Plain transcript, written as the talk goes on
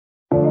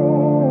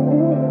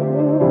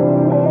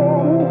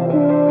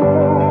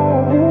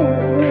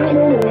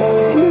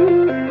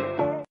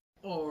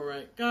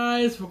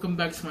welcome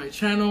back to my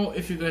channel.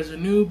 If you guys are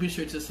new, be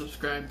sure to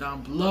subscribe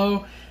down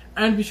below.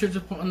 And be sure to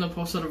put on the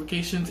post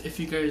notifications if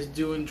you guys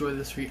do enjoy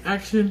this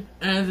reaction.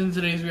 And in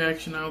today's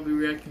reaction, I will be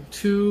reacting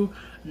to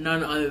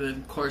none other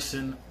than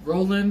Carson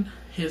Rowland,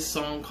 his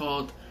song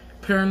called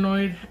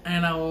Paranoid,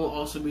 and I will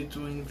also be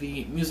doing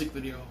the music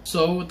video.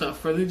 So without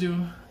further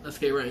ado, let's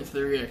get right into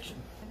the reaction.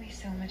 It'll be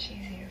so much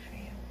easier for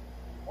you.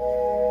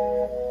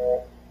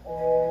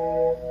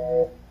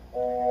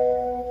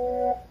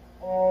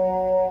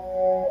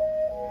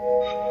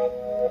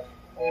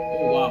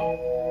 Oh wow.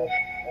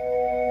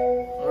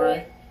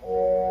 Alright.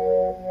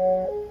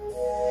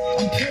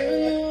 I'm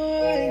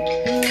paranoid,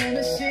 around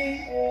the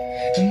scene.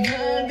 The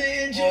mind that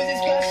enjoys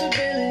its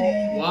possibility.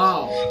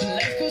 Wow.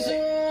 Life goes on,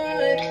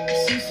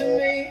 it seems to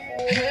me.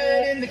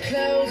 Head in the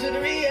clouds of the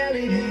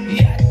reality.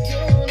 Yeah, I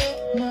don't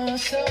know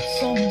myself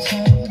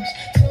sometimes.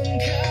 Tongue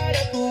caught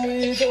up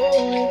with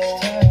all its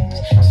ties.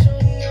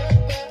 Strung up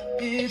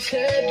by its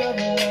head by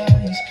the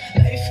lies.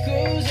 Life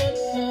goes on,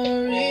 I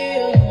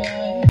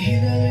realize. Hear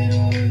that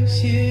little voice,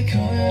 yeah,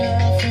 calling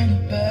out from the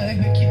back.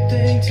 Make you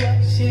think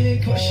twice, yeah,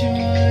 question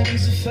what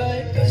is a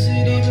fight. Does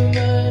it even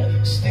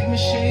matter? Stigma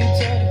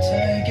shaped heart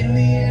attack in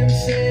the air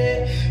said,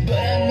 but I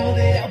know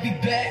that I'll be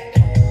back.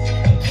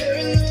 I'm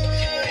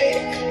paranoid.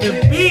 The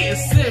beat is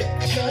sick.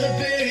 Trying to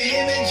bury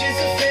images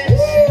of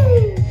fantasy.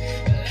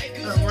 Life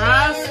goes on,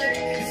 Rise.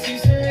 it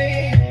seems to me.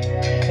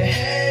 The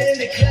head in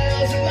the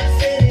clouds of my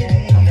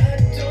sanity. I don't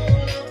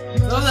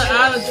know. Love the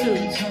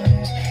attitude.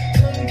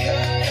 Tongue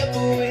caught up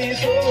with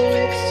all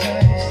its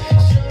ties.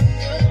 Strung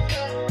up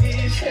by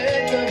its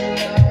head by the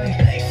lie.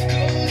 Life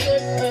goes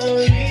on,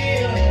 I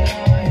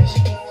realize.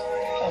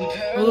 I'm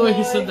By the way,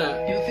 he said that.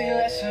 You think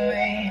less of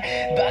me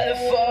by the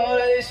fall of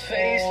this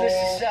faceless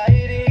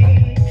society.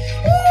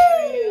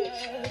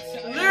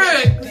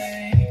 Lyrics.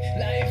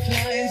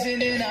 Lifelines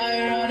in an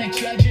ironic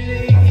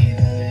tragedy.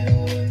 The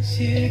little ones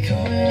here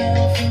coming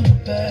out from the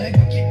back.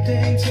 Make you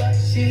think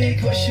twice, yeah,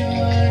 question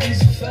what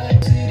is a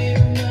fact. Does it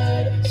even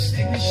matter?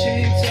 Stigma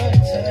shaped heart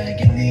attack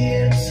in the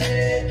end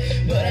said,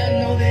 but I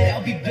know that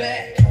I'll be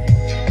back.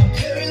 I'm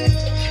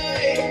paranoid,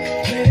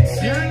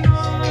 trying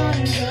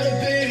to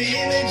bury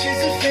images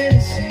of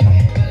fantasy.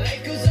 But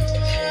life goes on,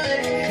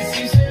 it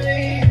seems to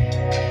me.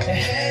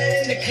 Head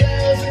in the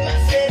clouds of my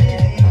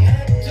sanity. I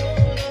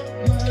don't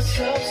know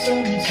myself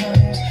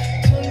sometimes.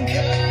 Tongue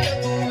caught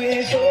up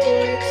with all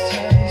its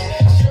ties.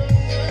 Strung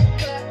up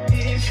by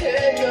its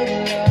head by the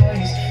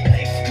lies.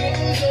 Life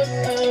goes on,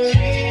 I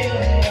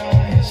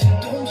realize. So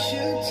don't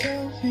you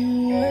tell me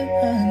what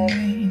I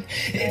need.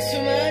 It's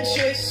my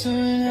choice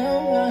on how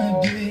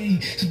I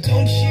be. So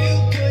don't you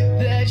put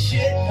that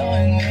shit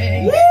on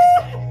me. I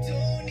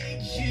don't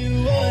need you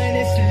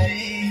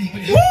honestly.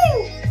 But who?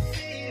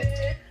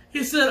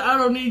 He said, I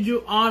don't need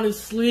you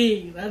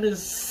honestly. That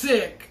is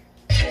sick.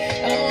 I'm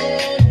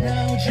alone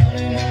now,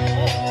 drowning my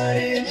heart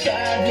in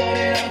bad blood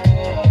and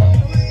alcohol.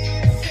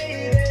 Who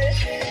would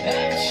say that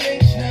I've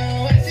changed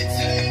now? As it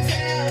turns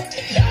out,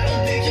 I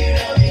don't think you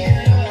know me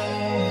at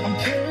all. I'm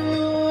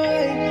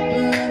paranoid,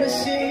 but I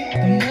see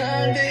the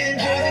mind that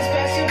enjoys its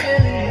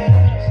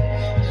possibilities.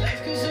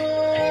 Life goes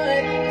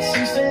on, it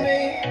seems to me.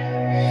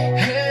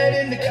 Head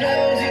in the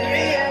clouds of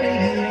reality.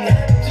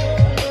 I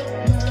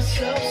don't know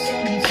myself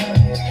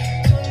sometimes.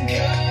 Tongue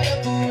caught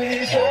up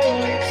with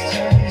all its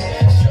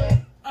ties.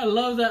 I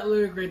love that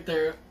lyric right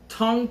there.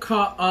 Tongue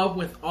caught up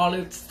with all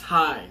its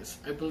ties.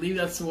 I believe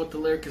that's what the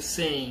lyric is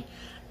saying.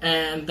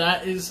 And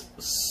that is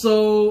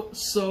so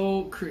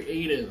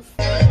creative.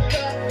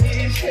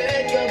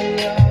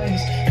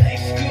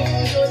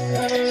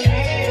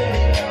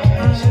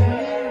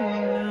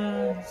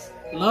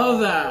 Love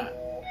that.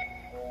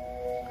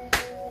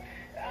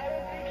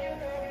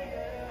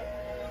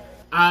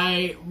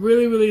 I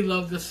really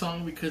love this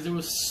song because there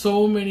was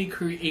so many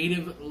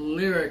creative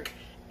lyric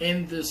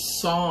in this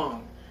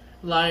song.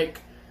 Like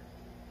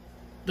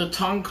the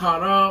tongue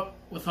caught up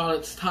with all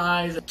its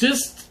ties.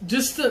 Just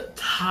the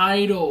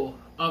title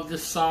of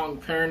this song,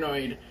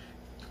 Paranoid,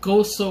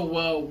 goes so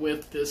well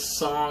with this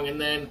song. And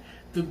then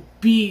the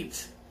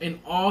beat in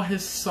all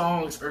his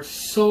songs are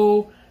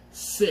so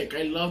sick.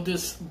 I love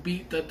this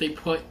beat that they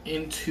put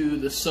into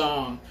the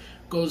song.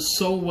 Goes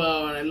so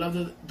well, and I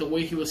love the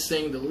way he was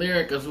saying the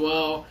lyric as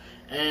well,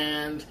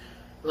 and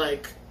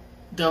like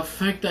the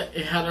effect that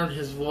it had on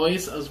his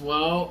voice as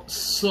well.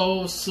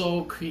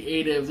 So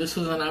creative. This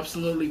was an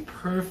absolutely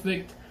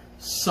perfect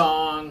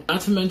song.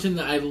 Not to mention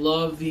that I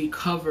love the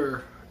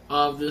cover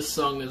of this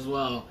song as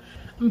well.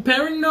 I'm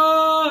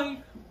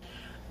paranoid.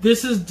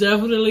 This is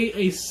definitely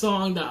a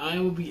song that I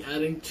will be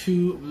adding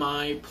to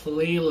my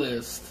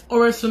playlist.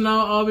 Alright, so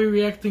now I'll be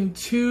reacting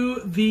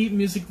to the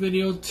music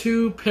video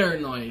to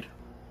Paranoid.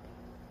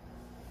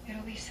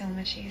 It'll be so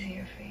much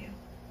easier for you.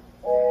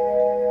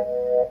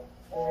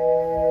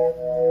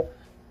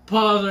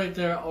 Pause right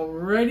there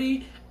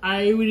already.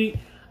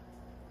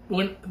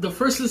 When the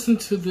first listen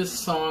to this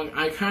song,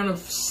 I kind of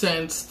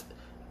sensed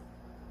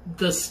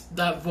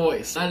that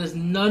voice. That is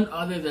none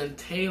other than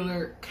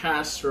Taylor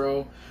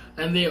Castro,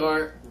 and they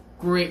are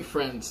great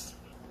friends.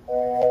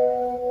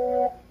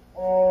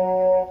 I'm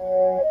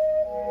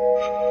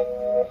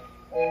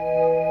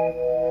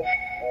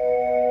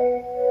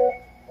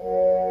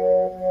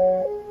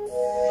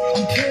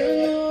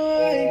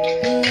paranoid,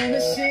 but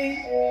honestly,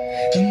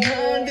 the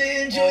mind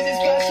enjoys its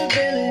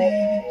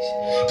possibilities.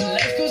 But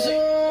life goes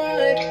on,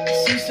 it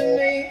seems to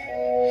me,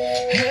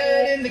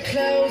 head in the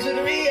clouds of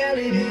the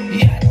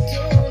reality. I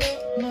don't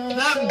know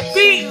myself. That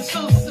beat is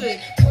so sick.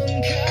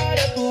 I'm caught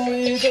up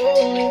with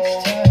all its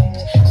ties,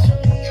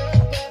 strung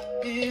up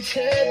by its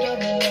head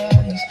double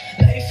lies.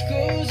 Life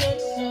goes on,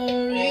 I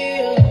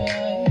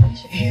realize.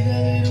 Hear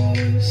that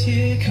little voice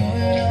here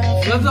calling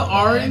out. Love the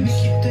orange.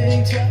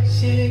 Think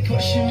twice, yeah,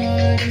 question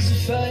what is a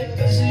fight?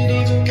 Does it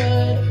even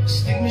matter?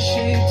 Stigma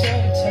shaped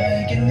heart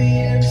attack in the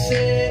end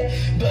said,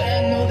 but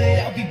I know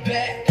that I'll be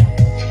back.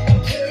 I'm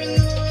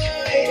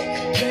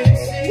paranoid, can't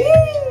see,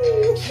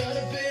 trying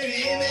to bury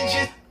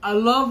images. I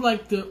love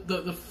like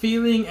the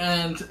feeling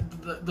and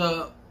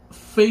the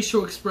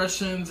facial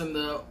expressions and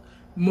the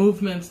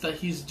movements that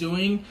he's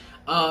doing,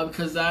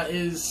 because that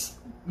is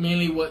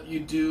mainly what you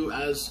do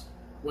as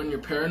when you're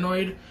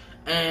paranoid.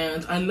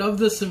 And I love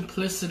the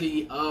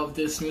simplicity of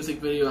this music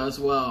video as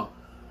well.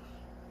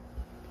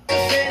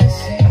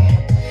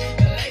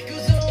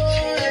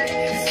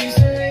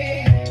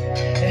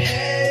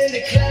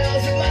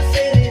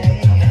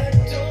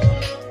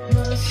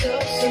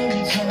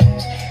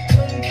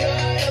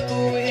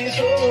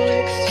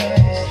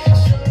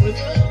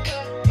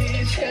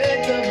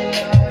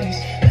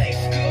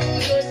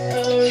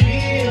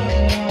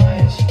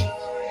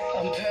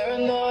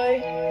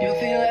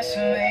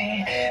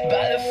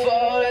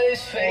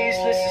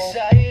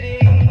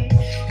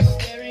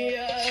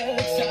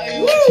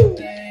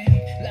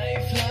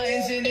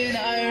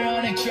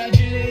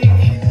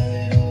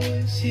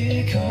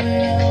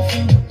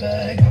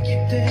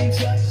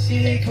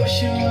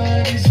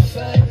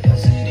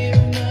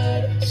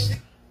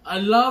 I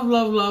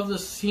love the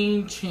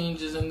scene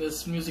changes in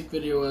this music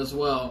video as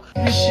well.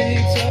 But I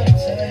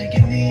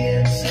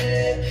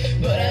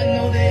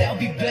know that I'll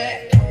be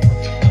back.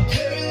 I'm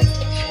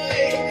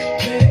paranoid,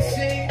 can't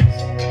see,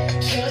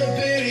 trying to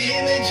bury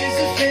images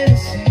of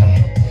fantasy.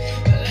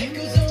 But life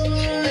goes on,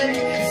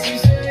 it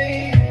seems to me,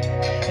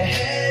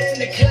 ahead in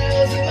the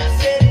clouds of my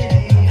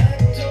sanity. I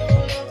don't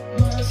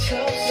know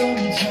myself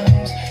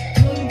sometimes,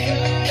 I'm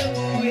caught up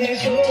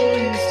with all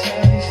these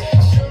ties,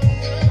 strung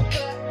up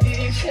by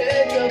each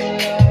head double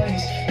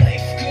lies.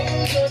 Life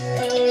goes on,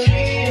 I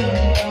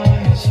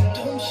realize. So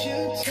don't you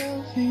tell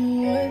me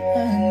what I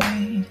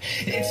need,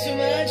 it's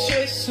my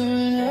choice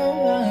on how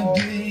I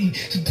be.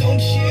 So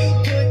don't you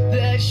put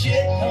that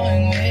shit on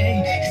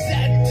me, 'cause I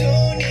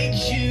don't need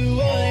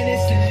you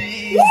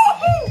honestly.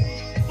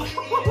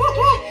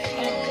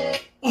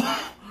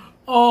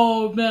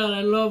 Oh man,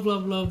 I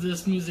love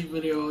this music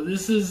video.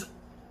 This is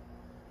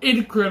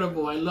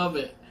incredible. I love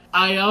it.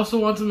 I also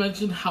want to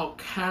mention how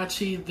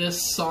catchy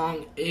this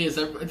song is.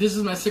 This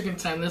is my second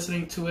time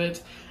listening to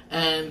it,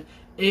 and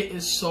it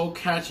is so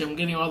catchy. I'm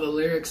getting all the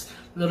lyrics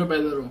little by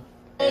little.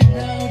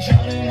 Now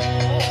drowning my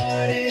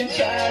heart in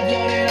bad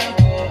blood and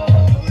alcohol.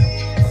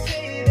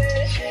 Say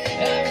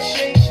that I've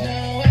changed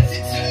now, as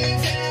it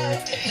turns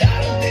out. I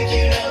don't think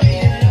you know me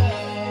at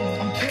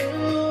all. I'm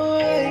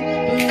paranoid,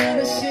 but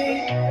honestly,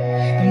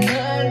 the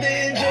mind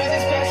enjoys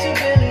its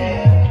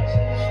possibilities.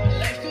 But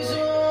life goes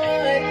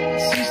on,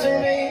 it seems to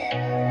me,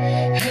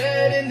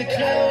 head in the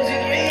clouds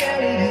of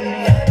reality.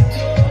 I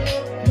don't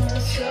know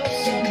myself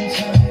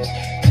sometimes,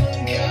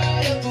 I'm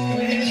caught up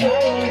with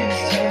all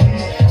these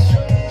ties.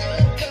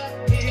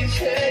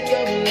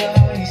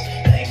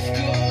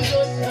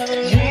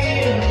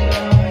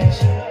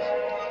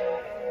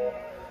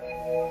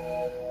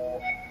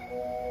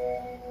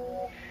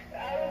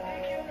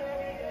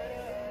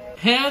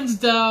 Hands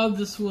down,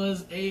 this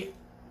was a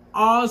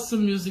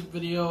awesome music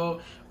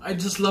video. I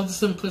just love the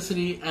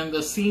simplicity and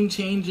the scene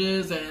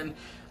changes and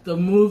the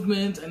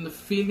movement and the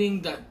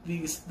feeling that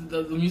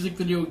the music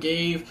video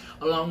gave,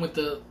 along with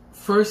the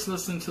first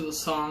listen to the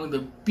song,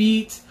 the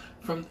beat,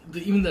 from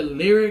even the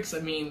lyrics. I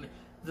mean,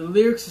 the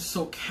lyrics are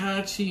so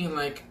catchy and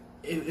like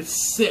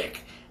it's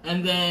sick.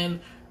 And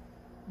then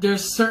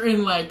there's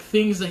certain like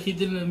things that he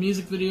did in the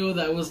music video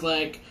that was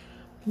like,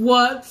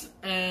 what?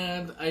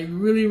 And I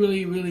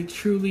really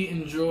truly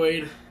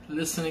enjoyed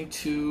listening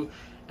to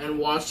and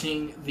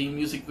watching the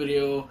music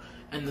video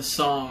and the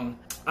song.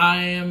 I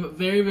am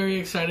very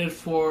excited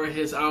for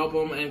his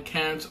album and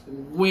can't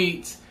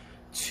wait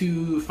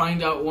to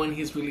find out when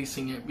he's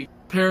releasing it.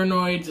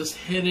 Paranoid just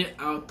hit it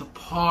out the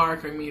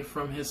park. I mean,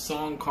 from his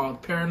song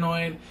called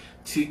Paranoid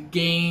to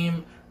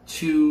Game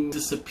to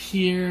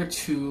Disappear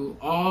to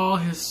all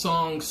his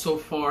songs so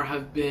far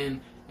have been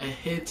a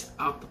hit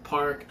out the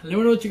park. Let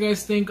me know what you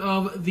guys think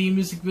of the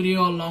music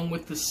video along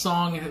with the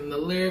song and the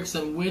lyrics,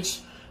 and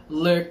which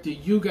lyric do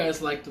you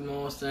guys like the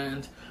most,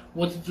 and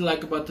what did you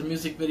like about the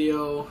music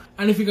video.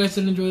 And if you guys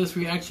did enjoy this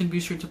reaction,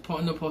 be sure to put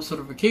on the post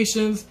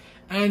notifications,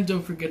 and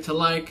don't forget to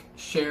like,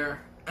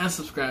 share, and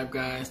subscribe,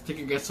 guys. Thank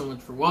you guys so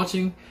much for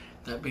watching.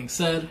 That being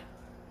said,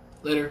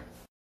 later.